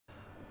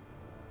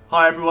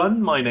Hi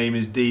everyone, my name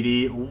is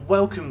Dee.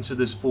 Welcome to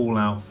this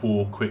Fallout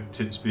 4 quick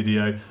tips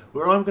video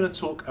where I'm going to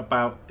talk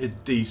about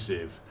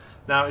adhesive.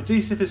 Now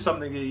adhesive is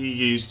something that you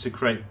use to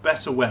create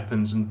better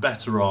weapons and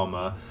better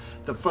armour.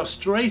 The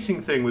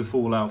frustrating thing with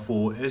Fallout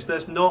 4 is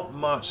there's not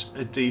much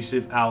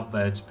adhesive out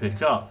there to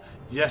pick up.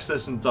 Yes,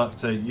 there's some duct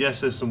tape,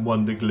 yes there's some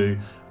wonder glue,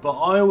 but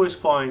I always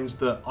find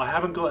that I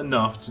haven't got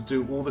enough to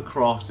do all the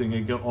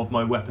crafting of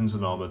my weapons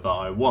and armour that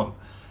I want.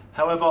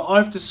 However,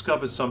 I've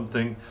discovered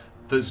something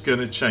that's going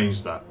to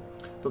change that.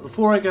 But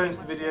before I go into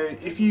the video,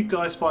 if you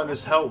guys find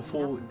this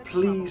helpful,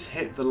 please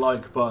hit the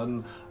like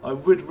button. I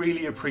would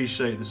really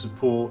appreciate the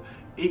support.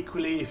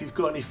 Equally, if you've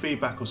got any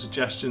feedback or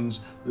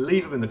suggestions,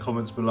 leave them in the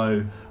comments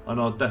below and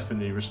I'll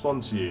definitely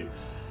respond to you.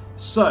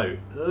 So,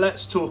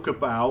 let's talk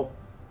about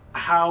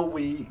how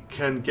we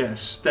can get a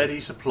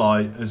steady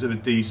supply as an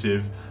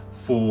adhesive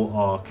for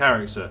our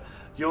character.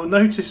 You'll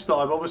notice that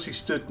I'm obviously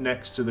stood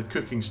next to the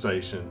cooking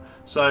station.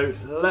 So,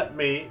 let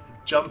me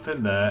jump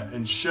in there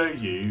and show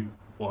you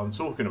what I'm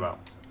talking about.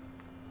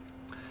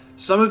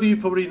 Some of you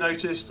probably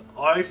noticed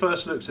I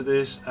first looked at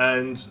this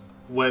and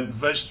went,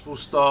 vegetable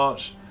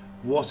starch,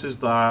 what is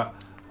that?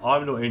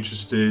 I'm not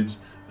interested,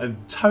 and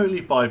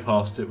totally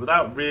bypassed it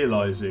without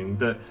realising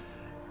that,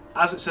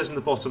 as it says in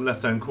the bottom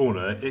left hand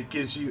corner, it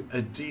gives you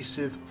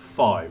adhesive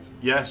 5.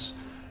 Yes,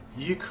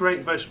 you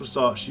create vegetable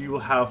starch, you will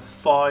have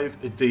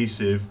 5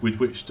 adhesive with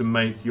which to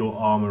make your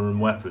armour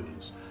and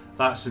weapons.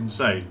 That's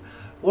insane.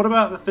 What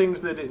about the things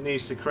that it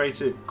needs to create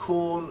it?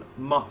 Corn,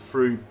 mut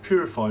fruit,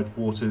 purified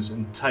waters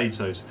and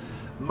potatoes.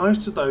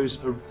 Most of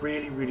those are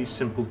really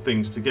simple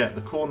things to get.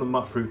 The corn, the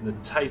mut fruit and the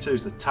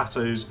potatoes, the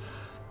tattos,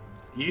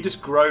 you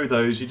just grow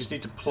those, you just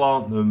need to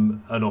plant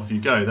them and off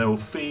you go. They will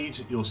feed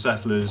your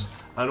settlers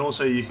and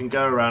also you can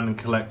go around and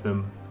collect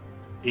them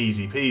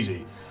easy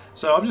peasy.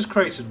 So I've just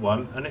created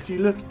one, and if you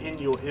look in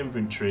your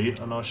inventory,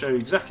 and I'll show you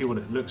exactly what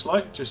it looks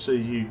like just so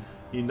you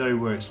know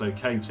where it's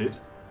located.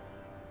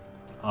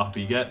 Up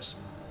he gets.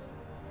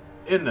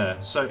 In there,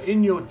 so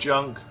in your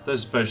junk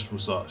there's vegetable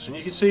starch, and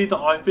you can see that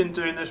I've been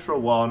doing this for a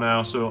while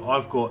now, so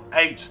I've got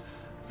 8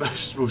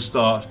 vegetable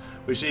starch,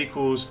 which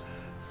equals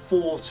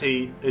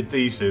 40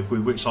 adhesive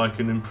with which I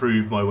can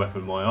improve my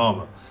weapon, my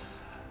armour.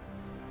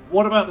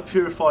 What about the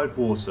purified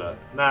water?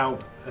 Now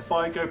if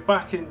I go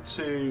back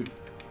into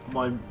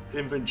my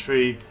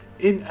inventory,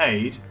 in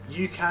aid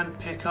you can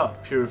pick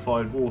up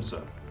purified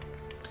water.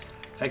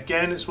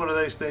 Again, it's one of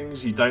those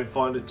things, you don't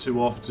find it too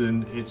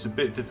often, it's a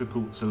bit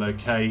difficult to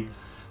locate.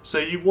 So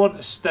you want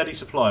a steady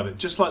supply of it.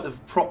 Just like the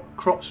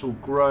crops will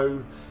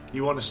grow,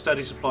 you want a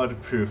steady supply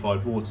of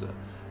purified water.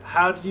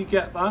 How do you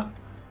get that?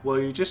 Well,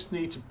 you just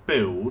need to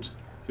build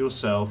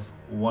yourself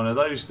one of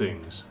those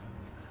things.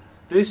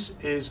 This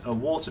is a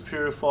water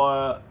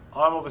purifier.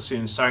 I'm obviously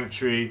in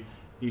Sanctuary.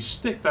 You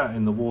stick that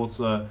in the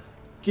water,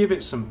 give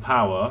it some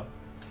power,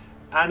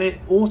 and it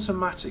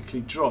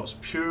automatically drops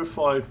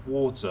purified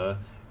water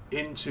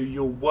into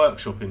your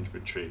workshop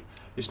inventory.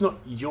 It's not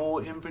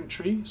your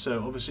inventory,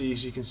 so obviously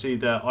as you can see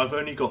there I've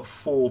only got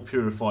 4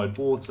 purified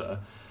water,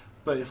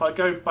 but if I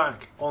go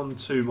back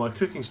onto my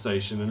cooking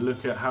station and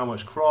look at how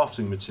much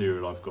crafting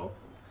material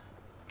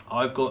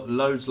I've got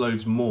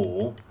loads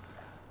more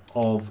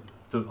of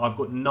I've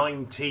got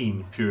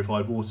 19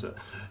 purified water.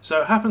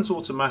 So it happens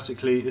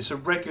automatically, it's a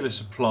regular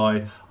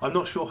supply. I'm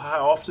not sure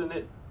how often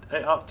it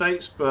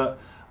updates, but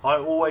I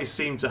always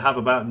seem to have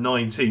about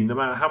 19 no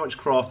matter how much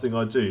crafting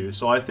I do.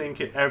 So I think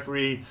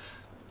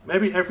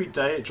maybe every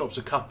day it drops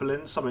a couple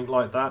in, something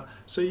like that.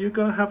 So you're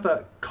going to have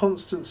that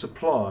constant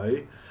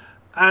supply,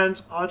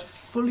 and I'd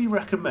fully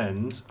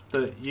recommend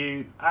that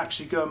you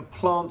actually go and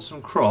plant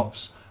some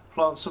crops,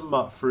 plant some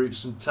mut fruit,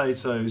 some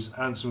potatoes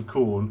and some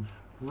corn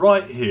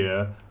right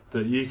here,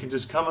 that you can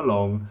just come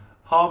along,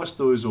 harvest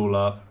those all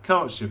up,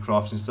 come up to your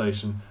crafting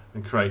station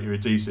and create your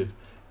adhesive.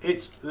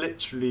 It's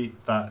literally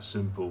that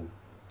simple.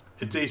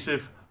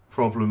 Adhesive,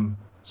 problem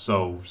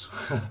solved.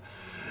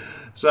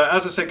 So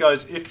as I said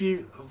guys, if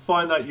you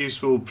find that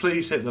useful,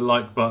 please hit the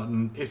like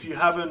button. If you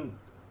haven't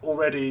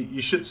already,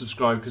 you should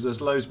subscribe because there's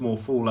loads more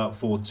Fallout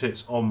 4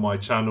 tips on my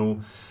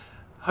channel.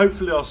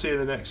 Hopefully I'll see you in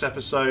the next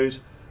episode.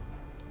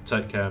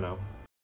 Take care now.